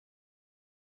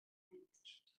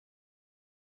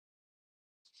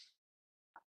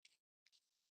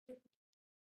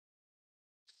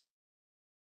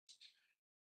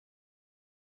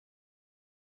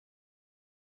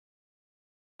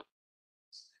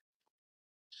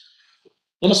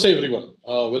Namaste everyone.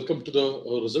 Welcome to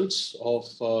the results of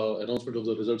announcement of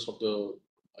the results of the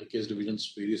IKS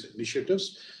division's various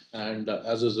initiatives. And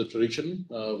as is the tradition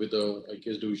with the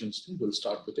IKS divisions team, we'll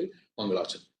start with a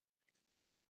Mangalachan.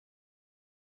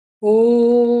 ॐ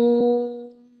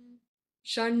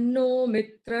शन्नो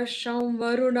मित्रशं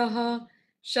वरुणः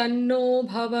शन्नो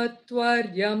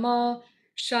भवत्वर्यमा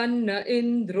शन्न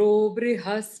इन्द्रो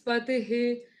बृहस्पतिः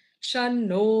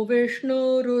शन्नो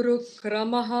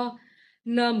विष्णुरुरुक्रमः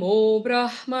नमो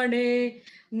ब्रह्मणे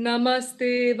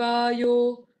नमस्ते वायो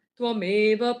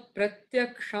त्वमेव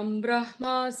प्रत्यक्षं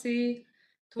ब्रह्मासि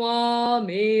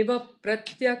त्वामेव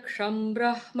प्रत्यक्षं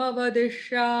ब्रह्म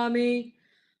वदिष्यामि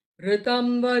ऋतं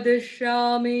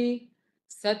वदिष्यामि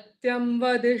सत्यं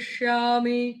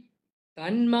वदिष्यामि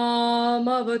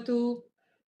तन्मामवतु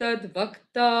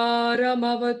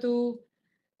तद्वक्तारमवतु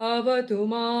अवतु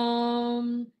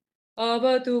माम्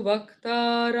अवतु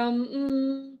वक्तारम्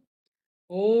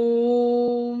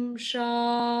ॐ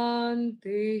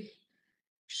शान्तिः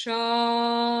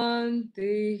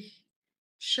शान्तिः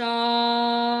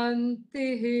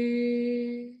शान्तिः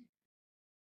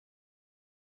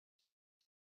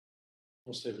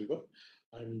Namaste everyone.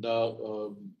 And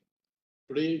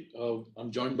today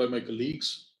I'm joined by my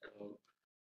colleagues,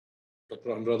 Dr.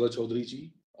 Anuradha Chaudhary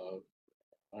ji,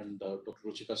 and Dr.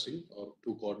 Ruchika Singh,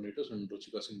 two coordinators, and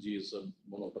Ruchika Singh ji is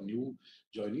one of the new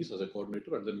joinees as a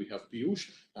coordinator, and then we have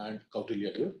Piyush and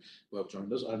Kautilya here who have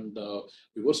joined us, and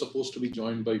we were supposed to be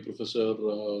joined by Professor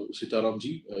Sitaram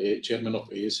ji, chairman of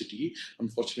ASCTE.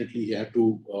 Unfortunately, he had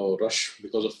to rush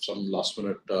because of some last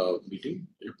minute meeting,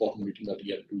 important meeting that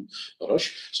he had to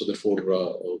rush. So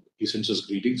therefore, he sends his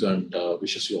greetings and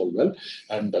wishes you all well.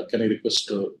 And can I request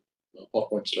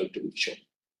PowerPoint slide to be shown?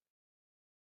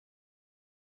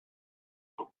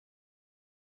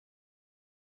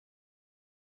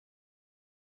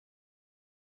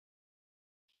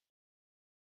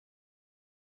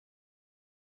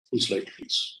 Full slide,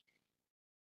 please.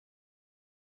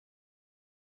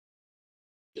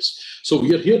 Yes. So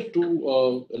we are here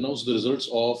to announce the results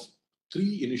of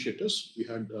three initiatives. We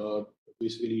had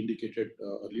basically indicated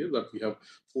earlier that we have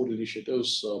four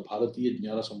initiatives, Bharatiya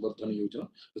Jnana Samvardhana Yojana.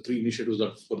 The three initiatives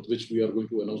that for which we are going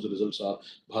to announce the results are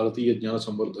Bharatiya Jnana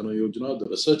Samvardhana Yojana, the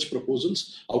research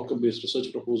proposals, outcome-based research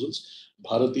proposals,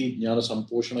 Bharatiya Jnana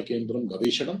Samposhana Kendram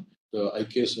Gaveshanam, the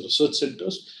IKS research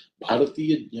centers,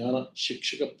 Bharatiya Jnana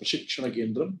Shikshaka Prashikshana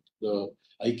Kendram, the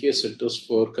IKS centers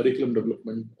for curriculum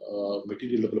development,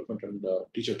 material development, and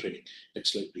teacher training.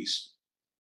 Next slide, please.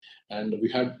 And we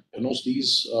had announced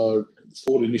these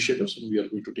four initiatives, and we are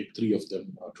going to take three of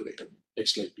them today.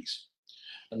 Next slide, please.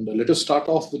 And let us start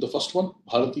off with the first one,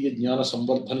 Bharatiya Jnana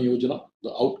Samvardhana Yojana,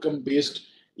 the outcome-based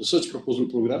research proposal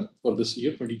program for this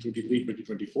year,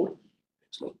 2023-2024.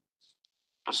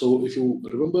 So if you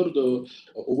remember the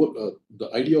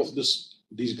idea of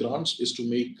these grants is to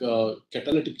make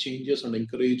catalytic changes and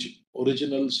encourage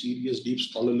original, serious, deep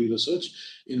scholarly research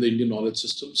in the Indian knowledge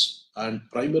systems, and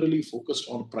primarily focused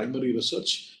on primary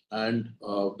research, and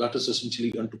that is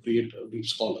essentially done to create deep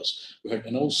scholars. We had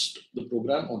announced the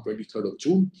program on 23rd of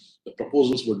June. The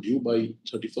proposals were due by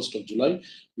 31st of July.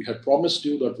 We had promised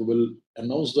you that we will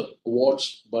announce the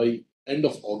awards by end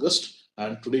of August,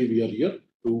 and today we are here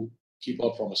to keep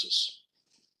our promises.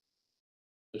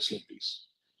 Next slide, please.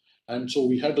 And so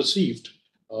we had received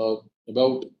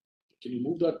about, can you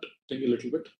move that thing a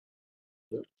little bit?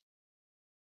 There.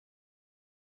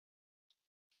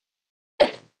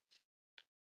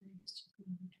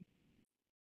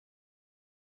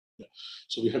 Yeah.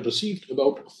 So we had received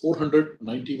about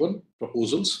 491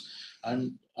 proposals.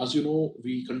 And as you know,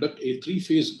 we conduct a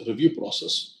three-phase review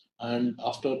process. And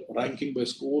after ranking by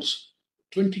scores,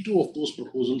 22 of those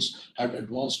proposals had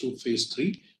advanced to phase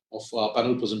 3 of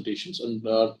panel presentations, and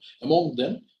among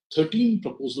them 13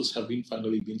 proposals have been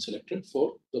finally been selected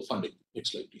for the funding.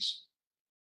 Next slide, please.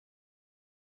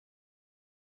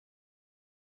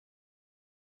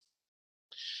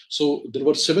 So there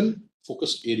were 7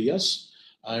 focus areas,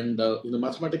 and in the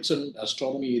mathematics and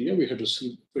astronomy area, we had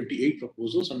received 28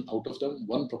 proposals, and out of them,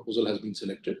 1 proposal has been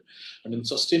selected. And in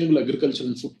sustainable agriculture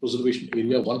and food preservation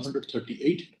area,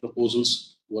 138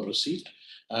 proposals were received,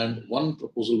 and 1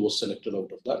 proposal was selected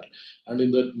out of that. And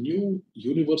in the new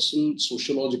universal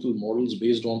sociological models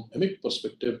based on EMIC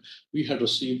perspective, we had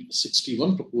received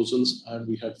 61 proposals, and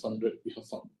we have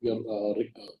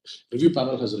review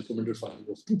panel has recommended funding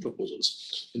of 2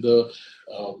 proposals. In the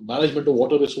management of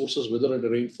water resources, weather and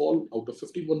rainfall, out of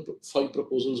 5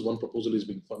 proposals, 1 proposal is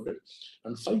being funded,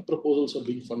 and 5 proposals are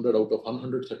being funded out of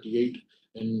 138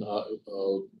 in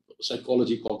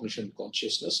psychology, cognition,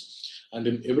 consciousness. and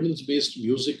in evidence-based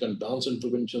music and dance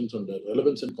interventions and their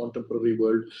relevance in contemporary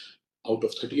world. Out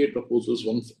of 38 proposals,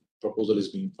 one proposal is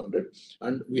being funded.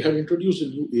 And we have introduced a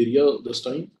new area this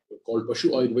time called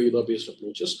Pashu Ayurveda based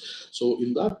approaches. So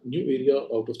in that new area,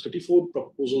 out of 34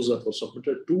 proposals that were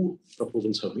submitted, 2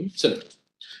 proposals have been selected.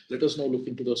 Let us now look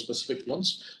into the specific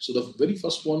ones. So the very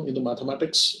first one in the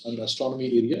mathematics and astronomy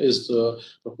area is the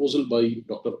proposal by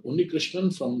Dr.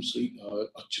 Unnikrishnan from Sri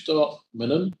Achyuta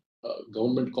Menon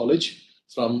Government College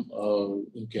from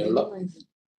in Kerala.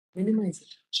 Minimize it.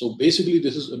 So basically,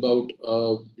 this is about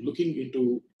looking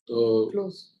into the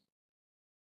Close.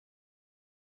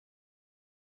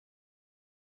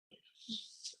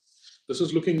 This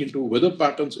is looking into weather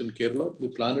patterns in Kerala, the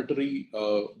planetary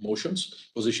motions,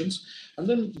 positions. And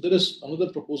then there is another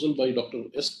proposal by Dr.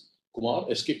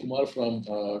 S.K. Kumar from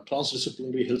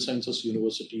Transdisciplinary Health Sciences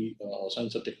University,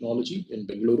 Science and Technology in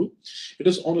Bengaluru. It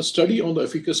is on a study on the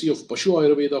efficacy of Pashu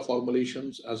Ayurveda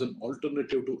formulations as an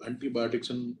alternative to antibiotics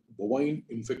in bovine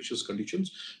infectious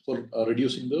conditions for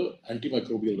reducing the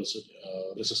antimicrobial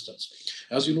resistance.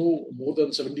 As you know, more than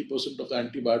 70% of the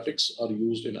antibiotics are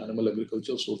used in animal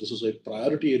agriculture. So this is a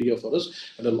priority area for us.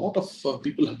 And a lot of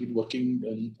people have been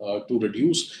working to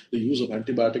reduce the use of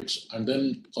antibiotics and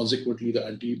then consequently the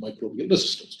antimicrobial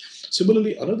resistance.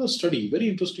 Similarly, another study, very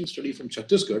interesting study from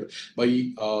Chhattisgarh,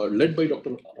 led by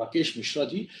Dr. Rakesh Mishra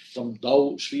ji from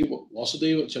Dao Shri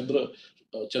Vasudeva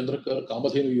Chandrakar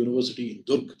Kamadhenu University in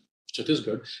Durg,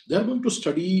 Chhattisgarh. They are going to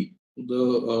study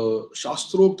the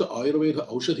Shastrokta Ayurveda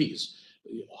Aushadhis,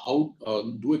 how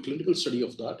do a clinical study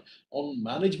of that on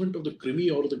management of the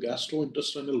Krimi or the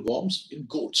gastrointestinal worms in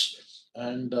goats.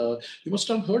 And you must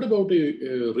have heard about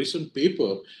a recent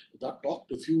paper that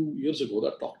talked a few years ago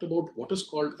that talked about what is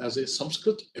called as a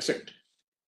Sanskrit effect.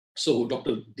 So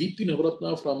Dr. Deepthi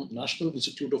Navaratna from National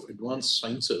Institute of Advanced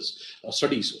Sciences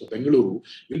Studies, Bengaluru,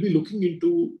 will be looking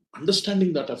into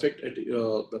understanding that effect,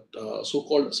 that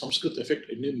so-called Sanskrit effect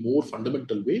in a more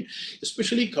fundamental way,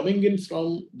 especially coming in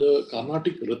from the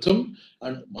Carnatic rhythm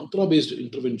and mantra-based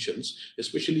interventions,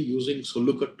 especially using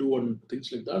Sollukattu and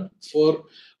things like that for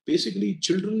basically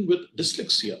children with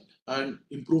dyslexia and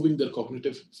improving their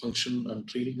cognitive function and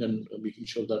training and making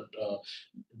sure that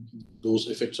those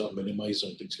effects are minimized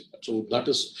and things like that. So that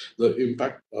is the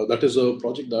impact. That is a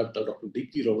project that Dr.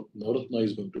 Deepthi Navaratna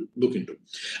is going to look into.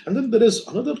 And then there is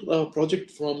another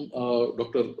project from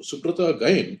Dr. Subrata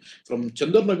Gain from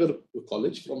Chandarnagar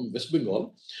College from West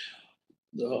Bengal.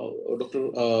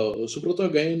 Dr.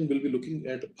 Subrata Gain will be looking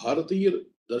at Bharatiya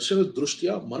Darshana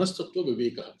Drushtya Manastattva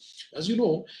Viveka. As you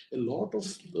know, a lot of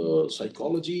the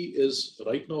psychology is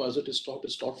right now, as it is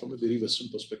taught from a very Western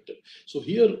perspective. So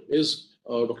here is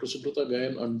Dr. Subrata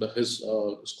Gayan and his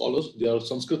scholars. They are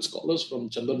Sanskrit scholars from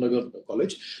Chandarnagar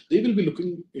College. They will be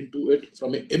looking into it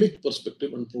from an emic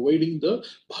perspective and providing the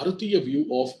Bharatiya view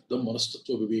of the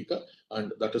Manastattva Viveka,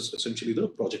 and that is essentially the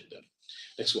project there.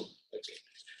 Next one. Next one.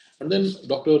 And then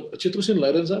Dr. Chitrasen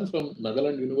Lairenzan from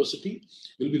Nagaland University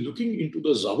will be looking into the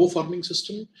Zavo farming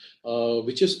system,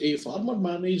 which is a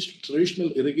farmer-managed traditional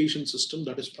irrigation system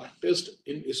that is practiced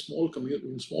in small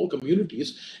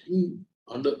communities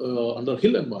under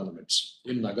hill environments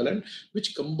in Nagaland,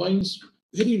 which combines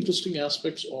very interesting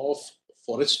aspects of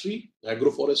forestry,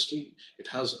 agroforestry. It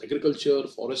has agriculture,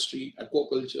 forestry,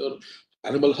 aquaculture,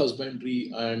 animal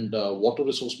husbandry, and water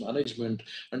resource management.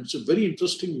 And it's a very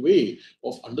interesting way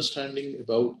of understanding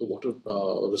about the water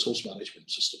resource management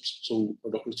systems. So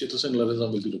Dr. Chitrasen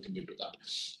Lairenzan will be looking into that.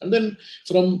 And then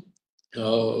from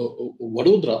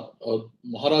Vadodara,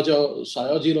 Maharaja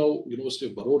Sayajirao University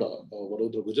of Baroda,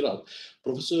 Vadodara, Gujarat,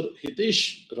 Professor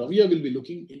Hitesh Ravia will be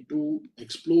looking into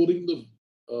exploring the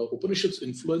Upanishads'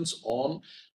 influence on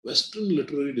Western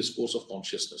literary discourse of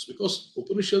consciousness, because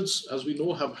Upanishads, as we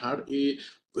know, have had a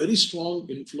very strong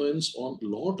influence on a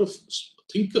lot of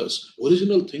thinkers,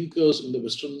 original thinkers in the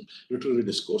Western literary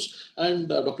discourse. And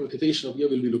Dr. Hitesh Ravia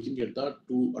will be looking at that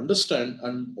to understand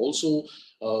and also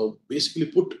basically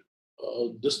put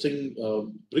this thing,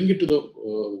 bring it to the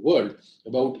world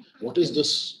about what is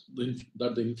this,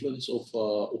 that the influence of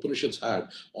Upanishads had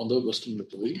on the Western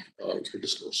literary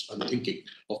discourse and thinking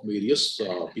of various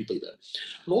people there.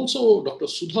 And also Dr.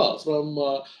 Sudha from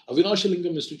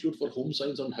Avinashalingam Institute for Home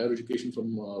Science and Higher Education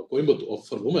from Coimbatore,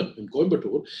 for women in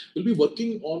Coimbatore, will be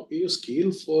working on a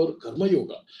scale for Karma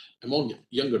Yoga among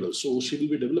young adults. So she will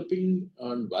be developing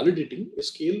and validating a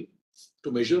scale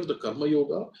to measure the karma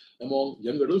yoga among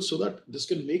young adults so that this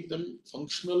can make them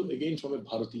functional again from a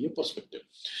Bharatiya perspective.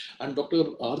 And Dr.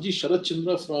 R.G. Sharat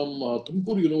Chandra from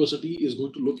Tumkur University is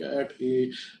going to look at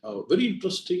a very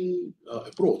interesting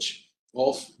approach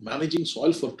of managing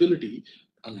soil fertility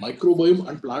and microbiome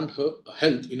and plant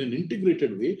health in an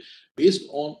integrated way based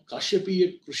on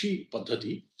Kashyapiya Krushi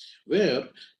Paddhati, where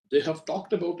they have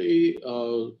talked about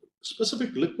a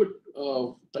specific liquid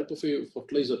type of a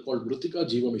fertilizer called Mritika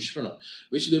Jiva Mishrana,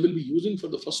 which they will be using for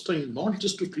the first time, not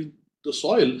just to treat the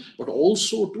soil, but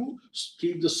also to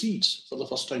treat the seeds for the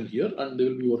first time here. And they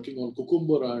will be working on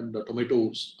cucumber and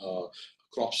tomatoes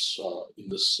crops in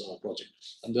this project.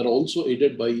 And they're also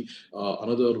aided by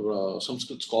another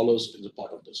Sanskrit scholars in the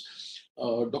part of this.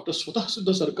 Dr. Swatah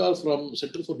Siddha Sarkar from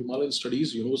Center for Himalayan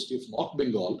Studies, University of North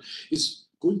Bengal, is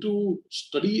going to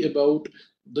study about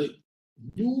the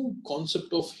new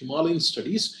concept of Himalayan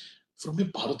studies from a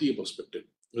Bharatiya perspective.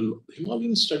 Well,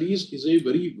 Himalayan studies is a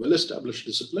very well-established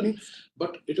discipline,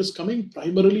 but it is coming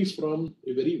primarily from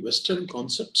a very Western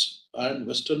concepts and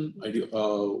Western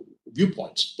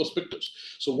viewpoints, perspectives.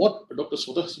 So what Dr.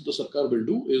 Swatah Siddha Sarkar will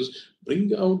do is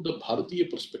bring out the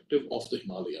Bharatiya perspective of the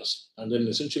Himalayas. And then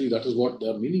essentially that is what they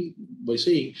are meaning by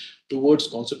saying towards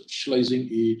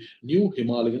conceptualizing a new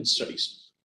Himalayan studies.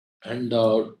 And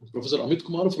Professor Amit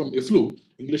Kumar from IFLU,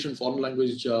 English and Foreign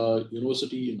Language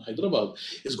University in Hyderabad,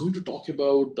 is going to talk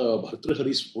about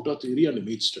Bhartrihari's photo theory and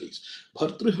image studies.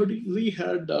 Bhartrihari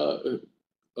had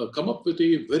come up with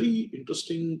a very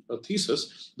interesting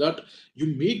thesis that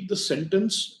you make the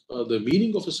sentence, the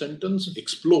meaning of a sentence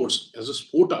explodes as a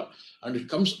spota, and it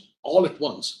comes all at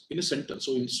once in a sentence.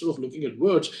 So instead of looking at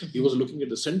words, he was looking at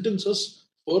the sentences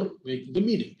for making the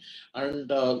meaning.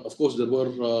 And of course, there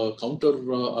were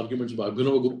counter arguments by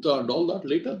Abhinava Gupta and all that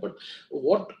later. But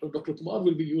what Dr. Kumar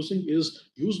will be using is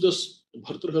use this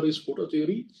Bhartrihari's photo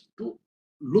theory to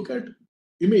look at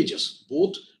images,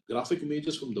 both graphic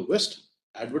images from the West,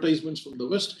 advertisements from the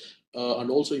West,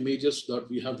 and also images that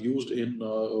we have used in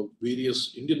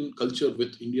various Indian culture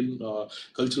with Indian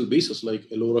cultural basis, like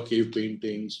Ellora cave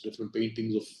paintings, different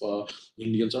paintings of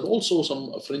Indians, and also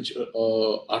some French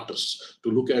artists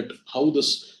to look at how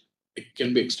this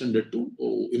can be extended to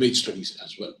image studies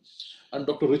as well. And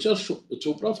Dr. Richard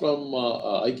Chopra from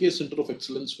IKS Center of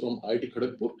Excellence from IIT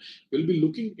Kharagpur will be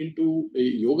looking into a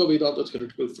Yoga Vedanta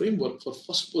theoretical framework for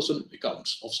first-person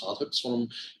accounts of sadhaks from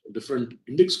different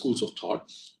Indic schools of thought.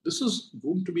 This is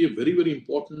going to be a very, very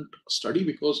important study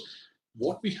because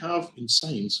what we have in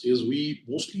science is we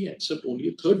mostly accept only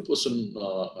a third-person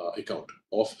account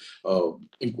of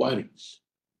inquiry,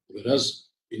 whereas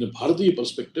in a Bharatiya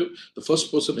perspective, the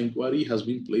first-person inquiry has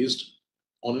been placed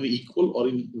on an equal or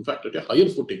in fact at a higher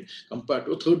footing compared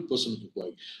to a third person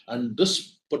inquiry. And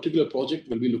this particular project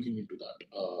will be looking into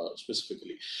that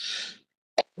specifically.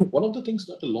 One of the things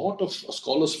that a lot of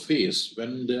scholars face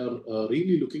when they are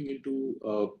really looking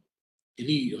into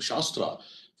any Shastra,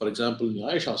 for example,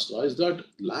 Nyaya Shastra, is that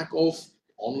lack of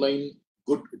online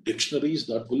good dictionaries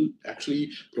that will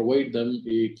actually provide them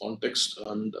a context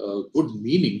and good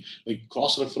meaning, like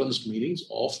cross-referenced meanings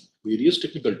of various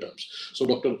technical terms. So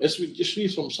Dr. S.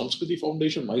 Vijayashree from Samskriti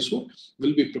Foundation, Mysore,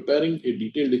 will be preparing a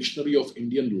detailed dictionary of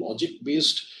Indian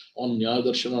logic-based on Nyaya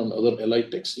Darshana and other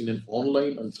allied texts in an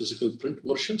online and physical print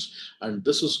versions. And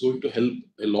this is going to help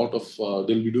a lot of,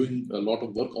 they'll be doing a lot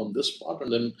of work on this part.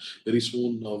 And then very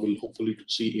soon we'll hopefully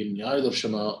see in Nyaya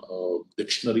Darshana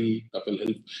dictionary that will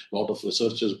help a lot of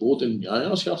researchers both in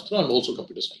Nyaya Shastra and also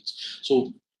computer science.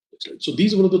 So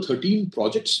these were the 13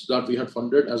 projects that we had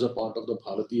funded as a part of the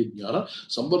Bharatiya Jnana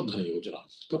Samvardhana Yojana.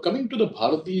 Now coming to the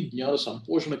Bharatiya Jnana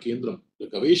Samposhana Kendram, the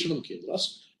Gaveshanam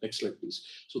Kendras, next slide please.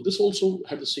 So this also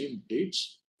had the same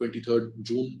dates. 23rd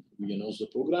June, we announced the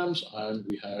programs, and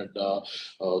we had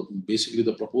basically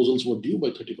the proposals were due by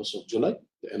 31st of July.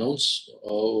 The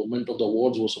announcement of the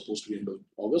awards was supposed to be end of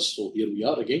August. So here we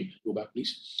are again. Go back,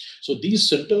 please. So these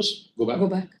centers, go back. Go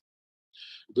back.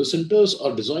 The centers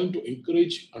are designed to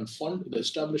encourage and fund the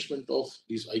establishment of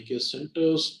these IKS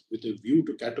centers with a view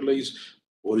to catalyze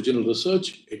original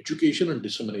research, education, and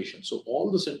dissemination. So all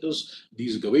the centers,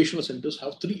 these Gaveshana centers,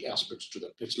 have three aspects to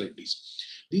them. Next slide, please.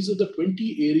 These are the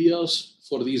 20 areas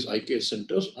for these IKS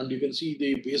centers, and you can see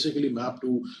they basically map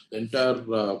to the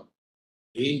entire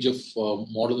range of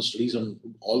modern studies, and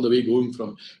all the way going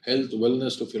from health,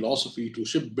 wellness to philosophy to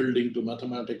shipbuilding to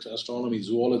mathematics, astronomy,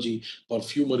 zoology,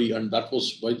 perfumery. And that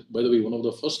was, by the way, one of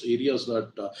the first areas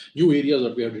that new areas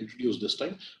that we had introduced this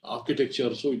time,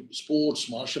 architecture, so sports,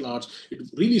 martial arts. It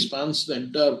really spans the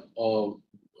entire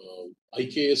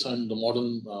IKS and the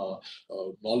modern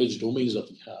knowledge domains that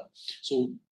we have.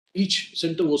 So each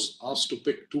center was asked to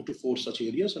pick 2 to 4 such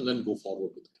areas and then go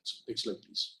forward with it. Next slide,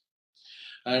 please.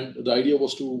 And the idea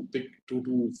was to pick 2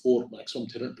 to 4 maximum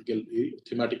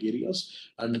thematic areas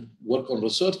and work on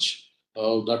research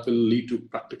that will lead to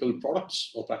practical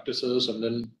products or practices and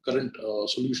then current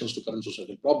solutions to current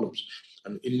societal problems.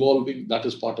 And involving that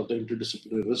is part of the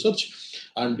interdisciplinary research.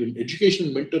 And in education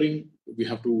and mentoring, we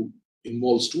have to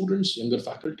involve students, younger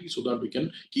faculty, so that we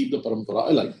can keep the parampara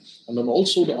alive. And then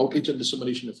also the outreach and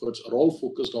dissemination efforts are all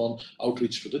focused on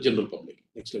outreach to the general public.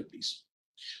 Next slide, please.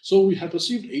 So we had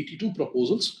received 82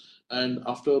 proposals, and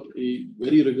after a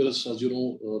very rigorous, as you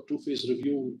know, two-phase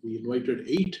review, we invited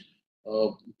 8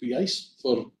 PIs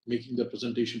for making their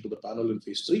presentation to the panel in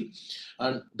phase 3,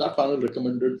 and that panel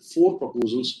recommended 4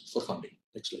 proposals for funding.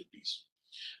 Next slide, please.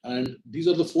 And these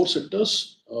are the 4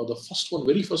 centers. The first one,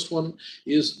 very first one,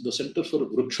 is the Center for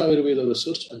Vriksha Ayurveda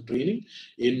Research and Training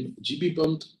in GB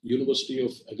Pant University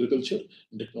of Agriculture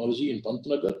and Technology in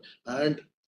Pantnagar, and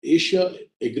Asia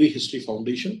Agri History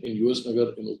Foundation in US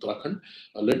Nagar in Uttarakhand,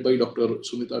 led by Dr.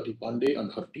 Sunita T. Pandey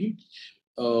and her team.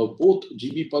 Both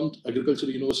GB Pant Agriculture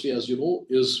University, as you know,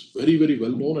 is very, very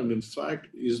well known, and in fact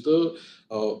is the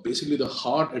basically the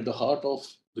heart of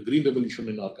the green revolution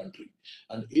in our country.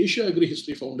 And Asia Agri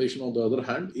History Foundation, on the other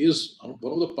hand, is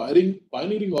one of the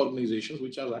pioneering organizations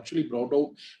which has actually brought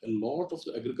out a lot of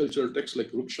the agricultural texts like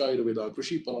Vriksha Ayurveda,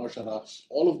 Krishi Parashara,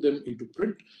 all of them into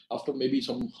print after maybe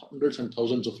some hundreds and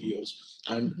thousands of years.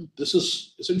 And this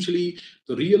is essentially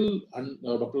the real, and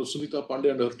Dr. Sunita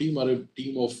Pandey and her team are a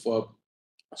team of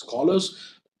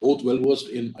scholars, both well versed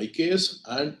in IKS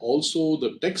and also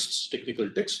the texts, technical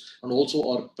texts, and also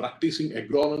are practicing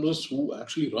agronomists who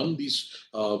actually run these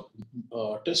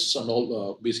tests and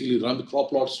all, basically run the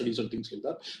crop plot studies and things like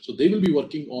that. So they will be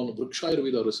working on Vriksha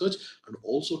Ayurveda research and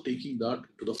also taking that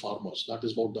to the farmers. That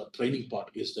is what the training part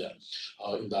is there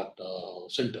in that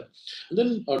center. And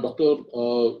then Dr.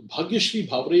 Bhagyashri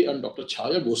Bhavre and Dr.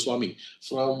 Chaya Goswami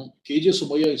from KJ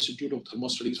Somaiya Institute of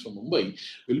Dharma Studies from Mumbai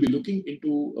will be looking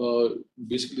into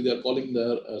basically they are calling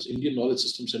there as Indian Knowledge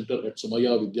System Center at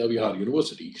Somaiya Vidyavihar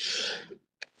University.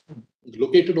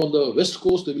 Located on the west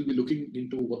coast, they will be looking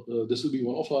into, this will be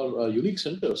one of our unique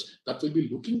centers that will be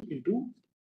looking into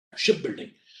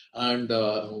shipbuilding and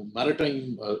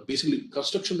maritime, basically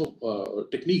construction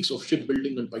of techniques of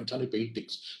shipbuilding and Painthani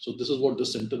paintings. So this is what the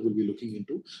center will be looking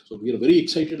into. So we are very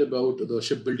excited about the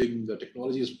shipbuilding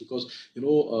technologies because, you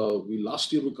know,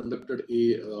 last year we conducted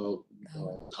a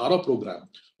Dhara program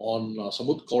on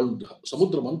called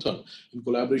Samudra Manthan in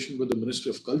collaboration with the Ministry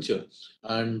of Culture.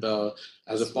 And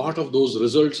as a part of those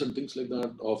results and things like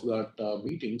that, of that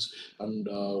meetings and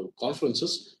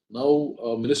conferences, now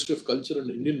Ministry of Culture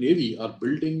and Indian Navy are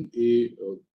building a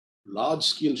large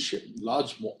scale ship,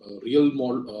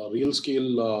 real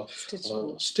scale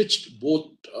stitched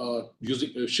boat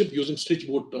using ship using stitch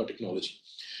boat technology.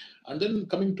 And then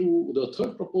coming to the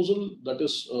third proposal that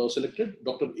is selected,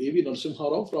 Dr. A.V. Narasimha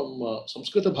Rao from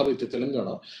Samskrita Bharati,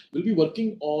 Telangana, will be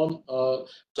working on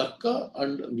Tarka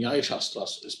and Nyaya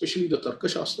Shastras, especially the Tarka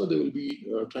Shastra. They will be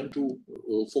trying to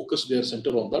focus their center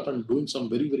on that and doing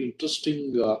some very, very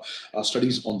interesting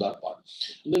studies on that part.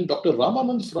 And then Dr.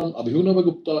 Ramanand from Abhinava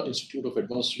Gupta Institute of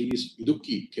Advanced Studies,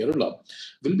 Idukki, Kerala,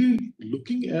 will be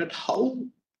looking at how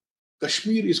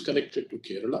Kashmir is connected to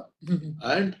Kerala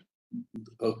and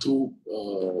through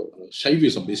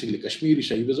Shaivism, basically Kashmiri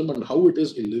Shaivism, and how it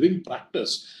is a living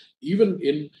practice even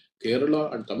in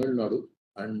Kerala and Tamil Nadu,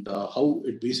 and how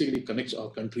it basically connects our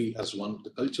country as one.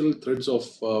 The cultural threads of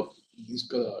these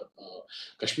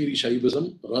Kashmiri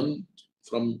Shaivism run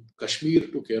from Kashmir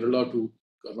to Kerala to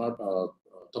Karnataka,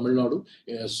 Tamil Nadu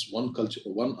as one culture,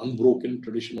 one unbroken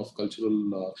tradition of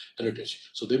cultural heritage.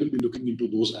 So they will be looking into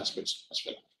those aspects as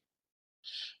well.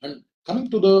 And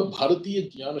coming to the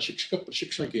Bharatiya Jnana Shikshaka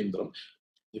Prashikshana Kendram,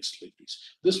 next slide please.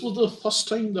 This was the first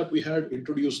time that we had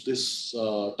introduced this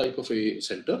type of a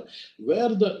center where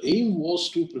the aim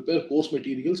was to prepare course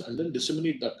materials and then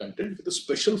disseminate that content with a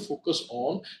special focus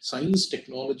on science,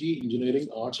 technology, engineering,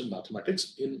 arts and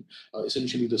mathematics in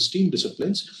essentially the STEAM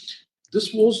disciplines.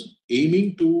 This was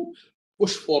aiming to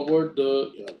push forward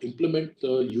implement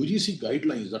the UGC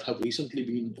guidelines that have recently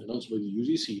been announced by the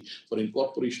UGC for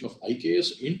incorporation of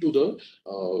IKS into the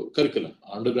curriculum,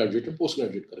 undergraduate and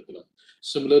postgraduate curriculum.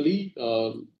 Similarly,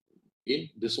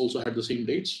 this also had the same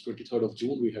dates. 23rd of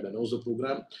June, we had announced the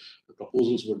program. The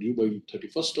proposals were due by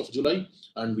 31st of July,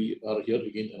 and we are here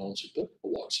again announcing the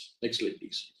awards. Next slide,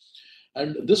 please.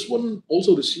 And this one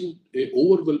also received a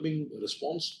overwhelming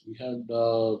response. We had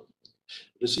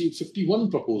received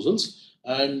 51 proposals,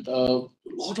 and a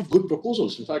lot of good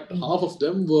proposals. In fact, half of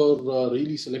them were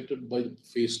really selected by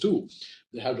phase two.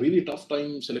 They had really tough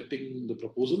time selecting the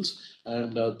proposals,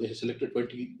 and they selected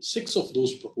 26 of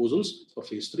those proposals for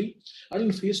phase three. And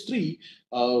in phase three,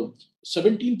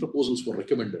 17 proposals were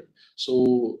recommended.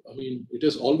 So, I mean, it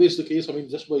is always the case. I mean,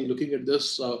 just by looking at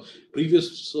this,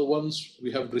 previous ones,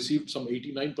 we have received some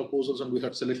 89 proposals and we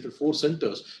had selected 4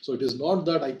 centers. So it is not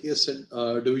that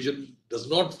IKS division does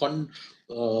not fund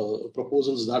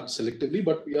proposals that selectively,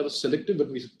 but we are selective.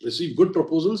 When we receive good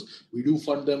proposals, we do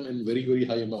fund them in very, very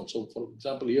high amounts. So, for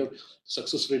example, here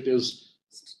success rate is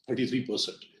 33%.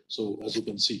 So, as you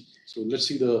can see, so let's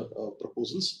see the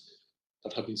proposals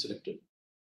that have been selected.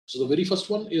 So the very first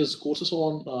one is courses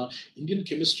on Indian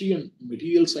chemistry and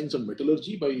material science and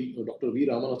metallurgy by Dr. V.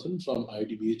 Ramanathan from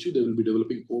IIT BHU. They will be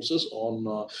developing courses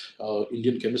on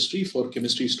Indian chemistry for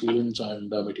chemistry students and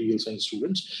material science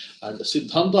students. And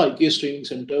Siddhanta IKS Training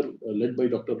Center, led by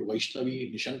Dr.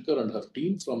 Vaishnavi Nishankar and her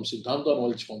team from Siddhanta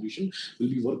Knowledge Foundation, will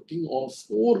be working on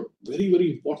 4 very,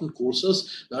 very important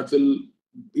courses that will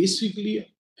basically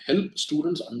help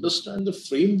students understand the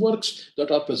frameworks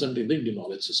that are present in the Indian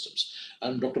knowledge systems.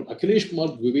 And Dr. Akhilesh Kumar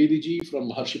Dwivedi ji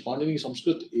from Maharshi Pandini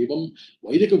Sanskrit Evam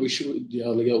Vaidika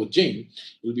Vishwavidyalaya Ujjain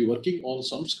will be working on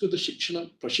Sanskrit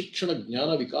Shikshana Prashikshana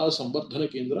Jnana Vikas Sambardhana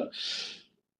Kendra,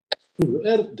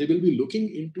 where they will be looking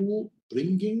into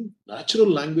bringing natural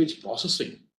language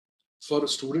processing for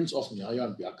students of Nyaya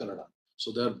and Vyakarana.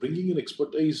 So they are bringing in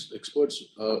experts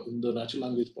in the natural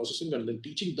language processing and then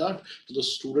teaching that to the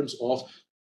students of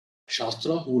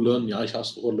Shastra who learn Nyaya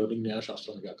Shastra or learning Nyaya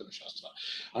Shastra and Vyakarana Shastra.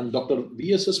 And Dr.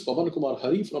 VSS Pavan Kumar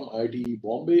Hari from IIT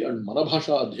Bombay and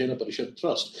Manabhasha Adhyayana Parishad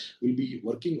Trust will be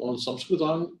working on Sanskrit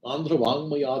Andhra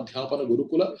Vangmaya Adhyapana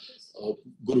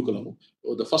Gurukulam,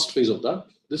 the first phase of that.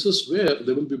 This is where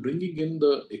they will be bringing in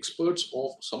the experts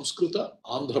of Samskrita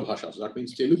Andhra Bhashas. That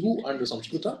means Telugu and the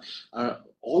Samskrita,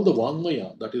 all the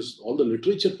Vangmaya, that is all the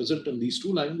literature present in these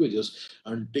two languages,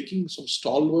 and taking some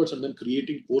stalwarts and then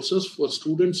creating courses for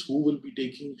students who will be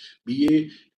taking BA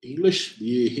English,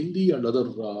 BA Hindi, and other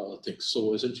things.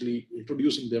 So essentially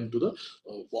introducing them to the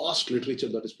vast literature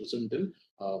that is present in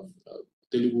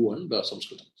Telugu and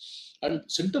Sanskrit. And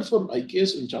Center for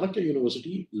IKS in Chanakya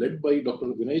University, led by Dr.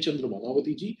 Vinay Chandra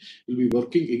Manavati ji, will be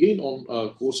working again on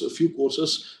a few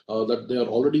courses that they are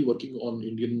already working on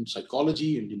Indian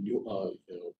psychology, Indian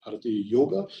Bharatiya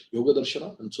Yoga, Yoga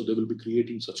Darshana, and so they will be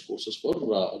creating such courses for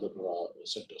other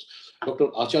centers. Dr.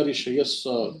 Acharya Shreyas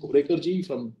Kubrekar ji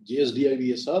from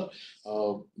JSDIVSR,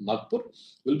 Nagpur,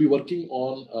 will be working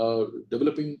on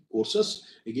developing courses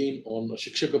again on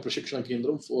Shikshaka Prashikshana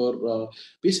Kendram for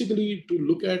basically to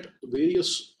look at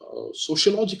various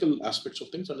sociological aspects of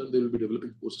things, and then they will be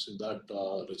developing courses in that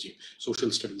regime, social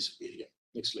studies area.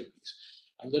 Next slide, please.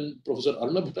 And then Professor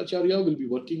Arnab Bhattacharya will be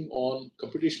working on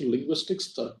computational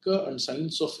linguistics, Tarka, and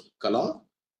science of Kala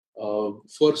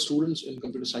for students in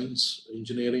computer science,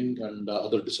 engineering, and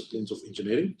other disciplines of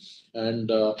engineering. And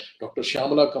Dr.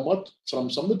 Shyamala Kamath from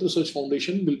Samvit Research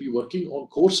Foundation will be working on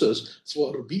courses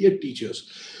for B.Ed teachers,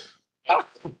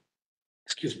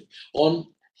 excuse me, on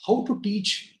how to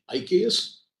teach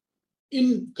IKS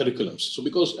in curriculums. So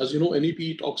because as you know,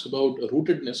 NEP talks about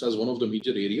rootedness as one of the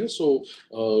major areas. So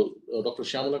Dr.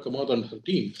 Shyamala Kamath and her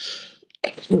team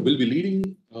will be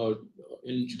leading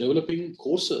in developing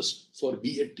courses for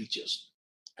B.Ed teachers.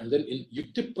 And then in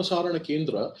Yukti Prasarana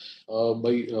Kendra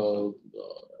by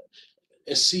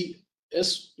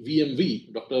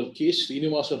SVMV, Dr. K.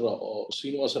 Srinivasa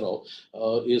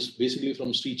Rao is basically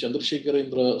from Sri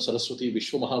Chandrasekharendra Saraswati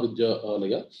Vishwa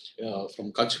Mahavidyalaya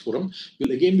from Kanchipuram,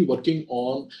 will again be working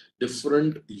on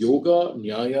different yoga,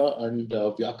 nyaya, and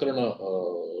vyakarana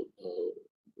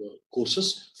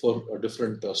courses for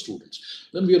different students.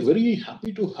 Then we are very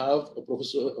happy to have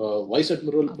Professor Vice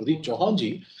Admiral Pradeep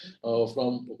Chauhanji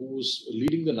from who's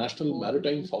leading the National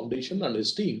Maritime Foundation and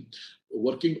his team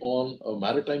working on a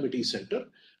Maritimity Center.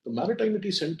 The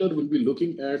Maritimity Center will be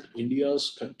looking at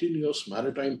India's continuous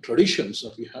maritime traditions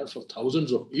that we had for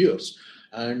thousands of years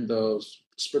and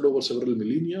spread over several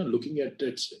millennia, looking at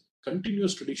its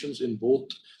continuous traditions in both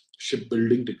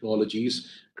shipbuilding technologies,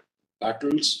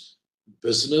 battles,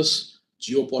 business,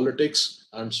 geopolitics,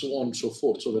 and so on and so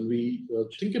forth. So when we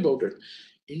think about it,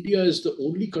 India is the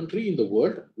only country in the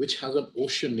world which has an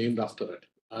ocean named after it.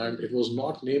 And it was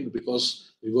not named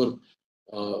because we were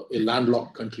a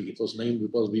landlocked country. It was named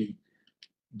because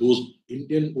those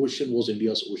Indian Ocean was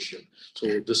India's ocean.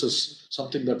 So this is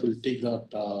something that will take that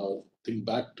thing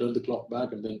back, turn the clock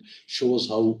back, and then show us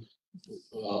how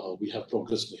we have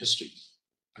progressed in history.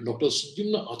 And Dr.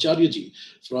 Sujimna Acharya ji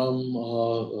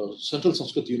from Central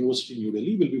Sanskrit University, New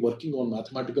Delhi, will be working on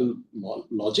mathematical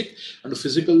logic and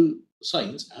physical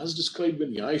science as described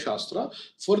in Nyaya Shastra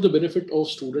for the benefit of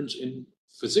students in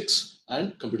physics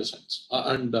and computer science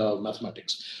and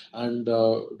mathematics. And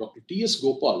Dr. T.S.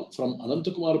 Gopal from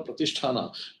Anantakumar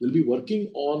Pratisthana will be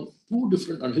working on two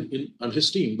different, and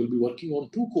his team will be working on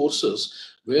two courses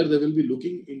where they will be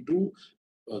looking into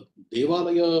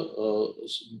Devalaya,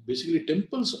 basically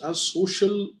temples as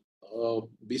social,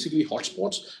 basically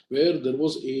hotspots where there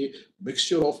was a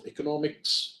mixture of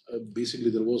economics. Basically,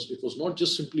 it was not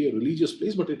just simply a religious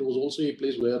place, but it was also a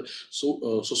place where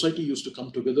society used to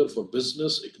come together for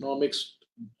business, economics,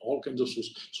 all kinds of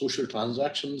social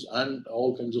transactions and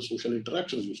all kinds of social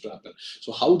interactions used to happen.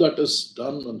 So how that is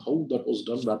done and how that was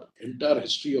done, that entire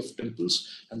history of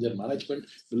temples and their management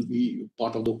will be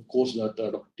part of the course that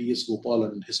Dr. T.S. Gopal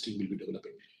and his team will be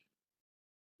developing.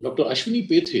 Dr. Ashwini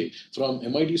Pethe from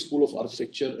MIT School of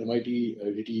Architecture, MIT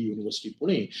IIT University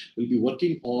Pune, will be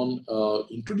working on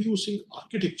introducing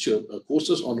architecture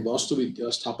courses on Vastuvidya,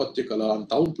 Sthapatya Kala, and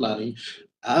town planning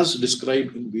as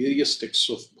described in various texts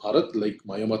of Bharat like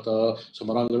Mayamata,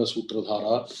 Samarangana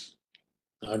Sutradhara,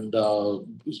 and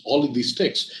all of these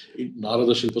texts,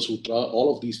 Narada Shilpa Sutra,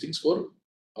 all of these things for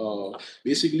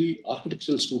basically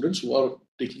architectural students who are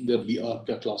taking their BR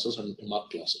classes and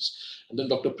MArch classes. And then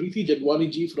Dr. Preeti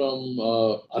Jagwani ji from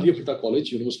Aryabhatta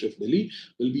College, University of Delhi,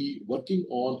 will be working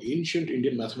on ancient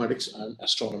Indian mathematics and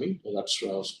astronomy. That's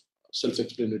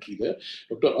self-explanatory there.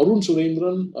 Dr. Arun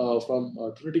Surendran from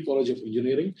Trinity College of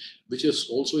Engineering, which is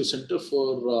also a center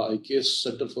for IKS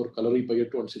Center for Kalari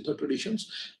Payattu and Siddha traditions.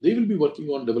 They will be working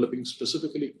on developing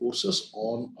specifically courses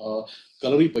on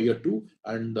Kalari Payattu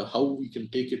and how we can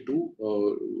take it to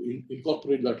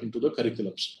incorporate that into the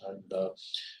curriculums.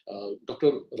 And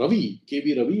Dr. Ravi,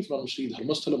 K.V. Ravi from Sri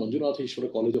Dharmasthala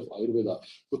Manjunatheshwara College of Ayurveda,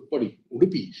 Putpadi,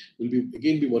 Udupi, will be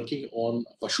again be working on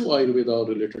Pashu Ayurveda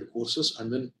related courses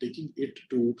and then taking it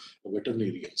to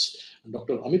veterinarians. And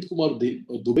Dr. Amit Kumar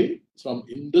Dubey from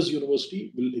Indus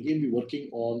University will again be working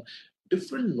on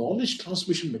different knowledge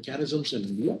transmission mechanisms in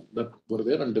India that were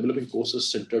there and developing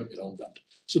courses centered around that.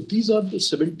 So these are the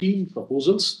 17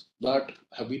 proposals that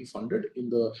have been funded in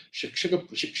the Shikshaka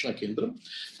Prashikshana Kendram.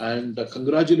 And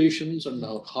congratulations and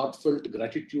heartfelt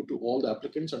gratitude to all the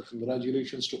applicants and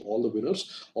congratulations to all the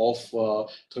winners of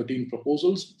 13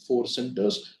 proposals, 4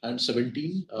 centers and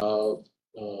 17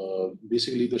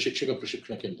 basically the Shikshaka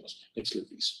Prashikshana Kendras. Next slide,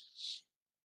 please.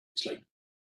 Slide.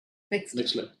 Next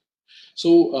slide.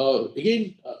 So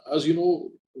again, as you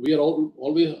know, we are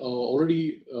always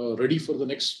already ready for the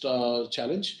next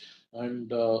challenge.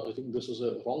 And I think this is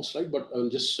a wrong slide, but I will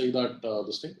just say that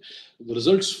the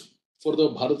results for the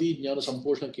Bharati Jnana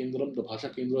Samposhna Kendram, the Bhasha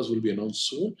Kendras will be announced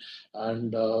soon.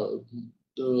 And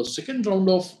the second round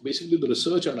of basically the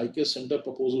research and IKS center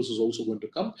proposals is also going to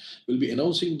come. We'll be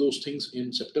announcing those things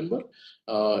in September,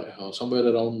 somewhere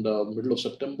around middle of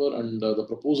September, and the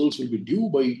proposals will be due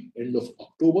by end of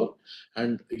October.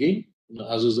 And again,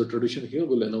 as is the tradition here,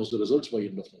 we'll announce the results by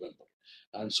end of November.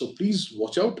 And so please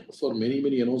watch out for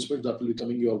many announcements that will be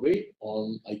coming your way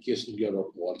on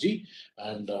iksindia.org.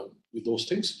 And with those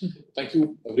things, thank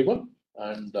you everyone,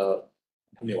 and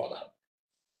dhanyawada.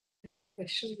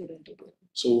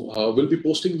 So we'll be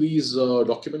posting these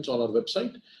documents on our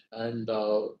website. And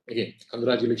again,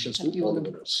 congratulations to all the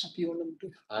winners. Happy Onam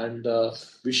too. And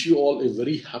wish you all a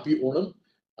very happy Onam,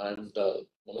 and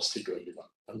namaste to everyone.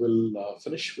 And we'll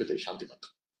finish with a Shanti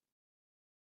Mantra.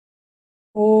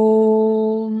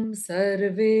 Om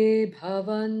Sarve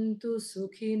Bhavantu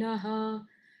Sukhinah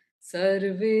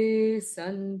Sarve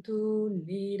Santu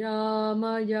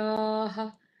Niramayaha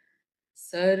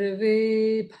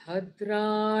Sarve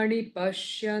Bhadrani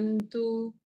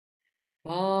Pashyantu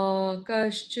Ma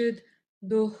Kaschid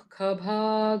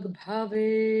Dukkhabhag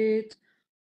Bhavet.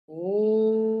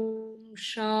 Om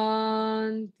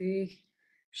Shanti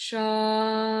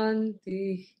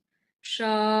Shanti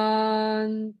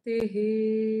Shanti.